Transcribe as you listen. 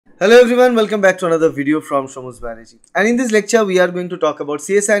Hello everyone, welcome back to another video from Biology. And in this lecture, we are going to talk about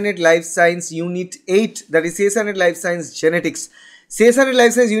CSIR NET Life Science Unit 8, that is CSIR NET Life Science Genetics. CSIR NET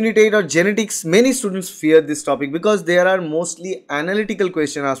Life Science Unit 8 or Genetics, many students fear this topic because there are mostly analytical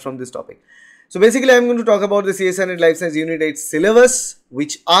questions asked from this topic. So basically, I am going to talk about the CSIR NET Life Science Unit 8 syllabus,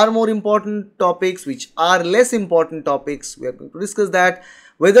 which are more important topics, which are less important topics. We are going to discuss that.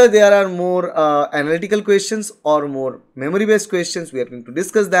 Whether there are more analytical questions or more memory based questions, we are going to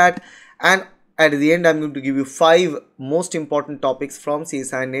discuss that. And at the end, I am going to give you 5 most important topics from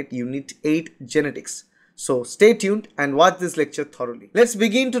CSIR NET Unit 8 Genetics. So stay tuned and watch this lecture thoroughly. Let's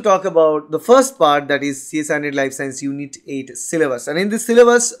begin to talk about the first part, that is CSIR NET Life Science Unit 8 syllabus. And in this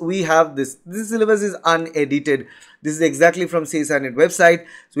syllabus, we have this. This syllabus is unedited. This is exactly from CSIR NET website.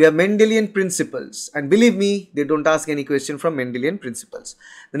 So we have Mendelian principles, and believe me, they don't ask any question from Mendelian principles.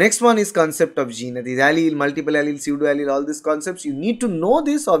 The next one is concept of gene. That is allele, multiple allele, pseudo allele, all these concepts. You need to know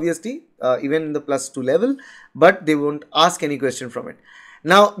this obviously, even in the +2 level, but they won't ask any question from it.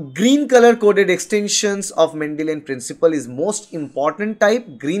 Now, green color coded extensions of Mendelian principle is most important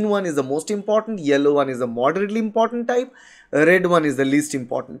type. Green one is the most important, yellow one is the moderately important type, red one is the least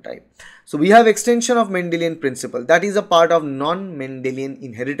important type. So we have extension of Mendelian principle, that is a part of non-Mendelian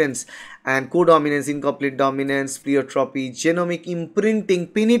inheritance, and codominance, incomplete dominance, pleiotropy, genomic imprinting,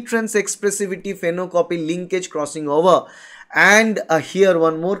 penetrance, expressivity, phenocopy, linkage, crossing over. And here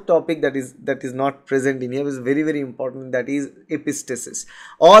one more topic that is not present in here is very important, that is epistasis.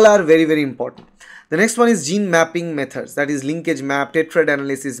 All are very important. The next one is gene mapping methods, that is linkage map, tetrad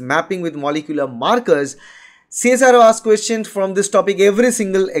analysis, mapping with molecular markers. CSIR asks questions from this topic every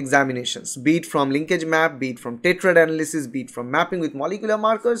single examinations, be it from linkage map, be it from tetrad analysis, be it from mapping with molecular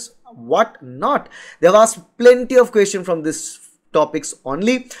markers, what not. They have asked plenty of questions from this topics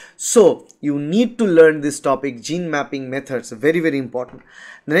only. So you need to learn this topic, gene mapping methods, very important.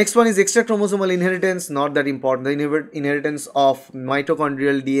 The next one is extra chromosomal inheritance, not that important. The inheritance of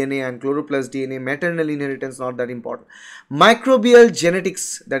mitochondrial DNA and chloroplast DNA, maternal inheritance, not that important. Microbial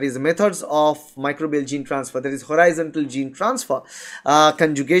genetics, that is methods of microbial gene transfer, that is horizontal gene transfer,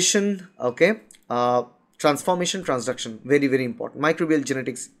 conjugation, okay, transformation, transduction, very important. Microbial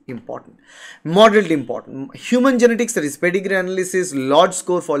genetics, important. Moderately important. Human genetics, that is pedigree analysis, lodge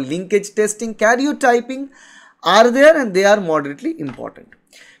score for linkage testing, karyotyping are there, and they are moderately important.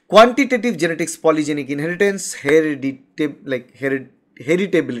 Quantitative genetics, polygenic inheritance,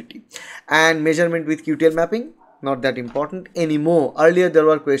 heritability, and measurement with QTL mapping, not that important anymore. Earlier there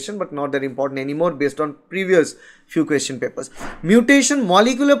were questions, but not that important anymore based on previous few question papers. Mutation,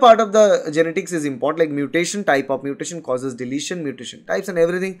 molecular part of the genetics is important, like mutation, type of mutation, causes, deletion, mutation types and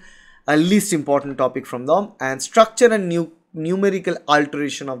everything, a least important topic from them. And structure and numerical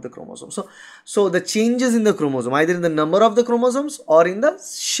alteration of the chromosome. So the changes in the chromosome, either in the number of the chromosomes or in the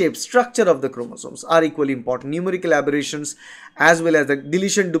shape, structure of the chromosomes, are equally important. Numerical aberrations, as well as the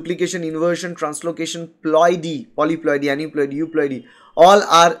deletion, duplication, inversion, translocation, ploidy, polyploidy, aneuploidy, euploidy, all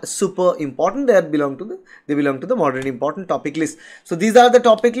are super important. They belong to the moderate important topic list. So these are the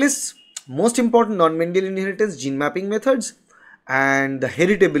topic lists. Most important: non-Mendelian inheritance, gene mapping methods, and the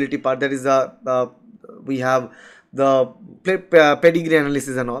heritability part, that is we have the pedigree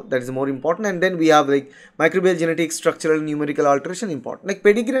analysis and all, that is more important. And then we have like microbial genetics, structural and numerical alteration, important. Like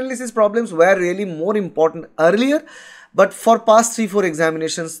pedigree analysis problems were really more important earlier, but for past 3-4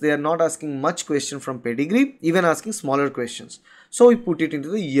 examinations they are not asking much question from pedigree, even asking smaller questions. So we put it into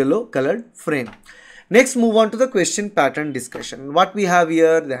the yellow colored frame. Next, move on to the question pattern discussion. What we have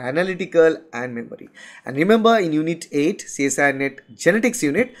here, the analytical and memory. And remember, in Unit 8, CSIR NET Genetics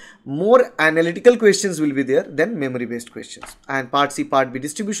Unit, more analytical questions will be there than memory based questions. And Part C, Part B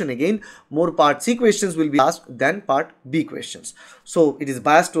distribution, again, more Part C questions will be asked than Part B questions. So it is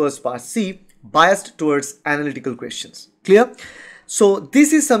biased towards Part C, biased towards analytical questions. Clear? So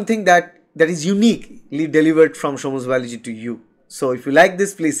this is something that is uniquely delivered from Biology to you. So if you like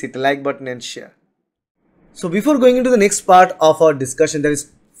this, please hit the like button and share. So before going into the next part of our discussion, there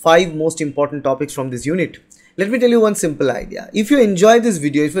is 5 most important topics from this unit. Let me tell you one simple idea. If you enjoy this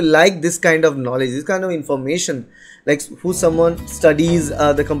video, if you like this kind of knowledge, this kind of information, like who someone studies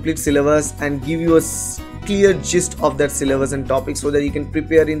the complete syllabus and give you a clear gist of that syllabus and topics, so that you can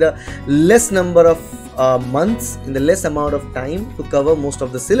prepare in the less number of months, in the less amount of time to cover most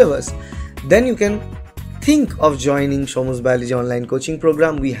of the syllabus, then you can think of joining Biology online coaching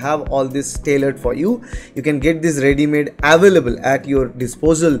program. We have all this tailored for you. You can get this ready-made available at your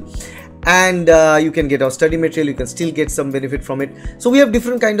disposal. and you can get our study material. You can still get some benefit from it. So we have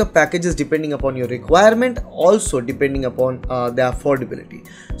different kind of packages depending upon your requirement, also depending upon the affordability.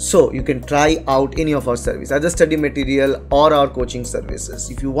 So you can try out any of our service, either study material or our coaching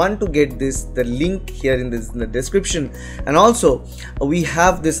services. If you want to get this, the link here in the description, and also we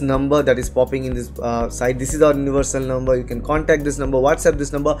have this number that is popping in this site. This is our universal number. You can contact this number, WhatsApp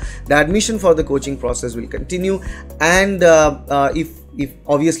this number. The admission for the coaching process will continue, and if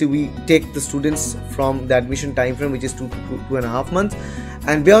obviously we take the students from the admission time frame, which is 2.5 months,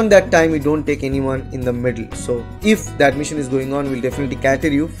 and beyond that time we don't take anyone in the middle. So if the admission is going on, we'll definitely cater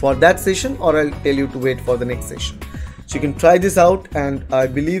you for that session, or I'll tell you to wait for the next session. So you can try this out, and I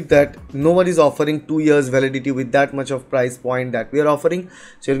believe that no one is offering 2 years validity with that much of price point that we are offering.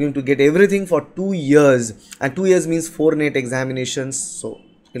 So you're going to get everything for 2 years, and 2 years means 4 NET examinations. So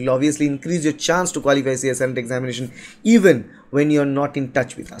it will obviously increase your chance to qualify CSIR NET examination even when you're not in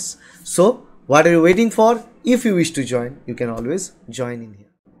touch with us. So what are you waiting for? If you wish to join, you can always join in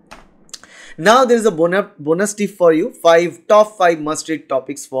here. Now there is a bonus tip for you. Top 5 must-read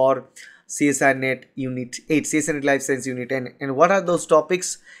topics for CSIR NET Unit 8, CSIR NET Life Science Unit 10. And what are those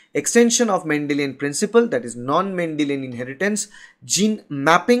topics? Extension of Mendelian principle, that is non-Mendelian inheritance, gene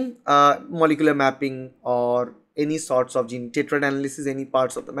mapping, molecular mapping, or any sorts of gene tetrad analysis, any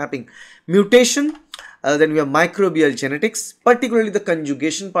parts of the mapping, mutation. Then we have microbial genetics, particularly the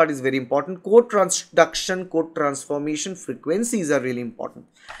conjugation part is very important. Code transduction, code transformation, frequencies are really important.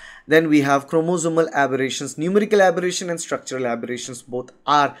 Then we have chromosomal aberrations, numerical aberration and structural aberrations, both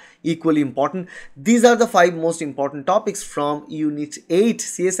are equally important. These are the 5 most important topics from Unit 8,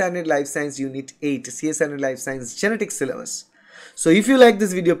 CSIR NET Life Science Unit 8, CSIR NET Life Science Genetics Syllabus. So if you like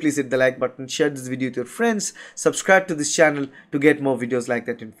this video, please hit the like button, share this video with your friends, subscribe to this channel to get more videos like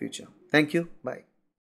that in future. Thank you. Bye.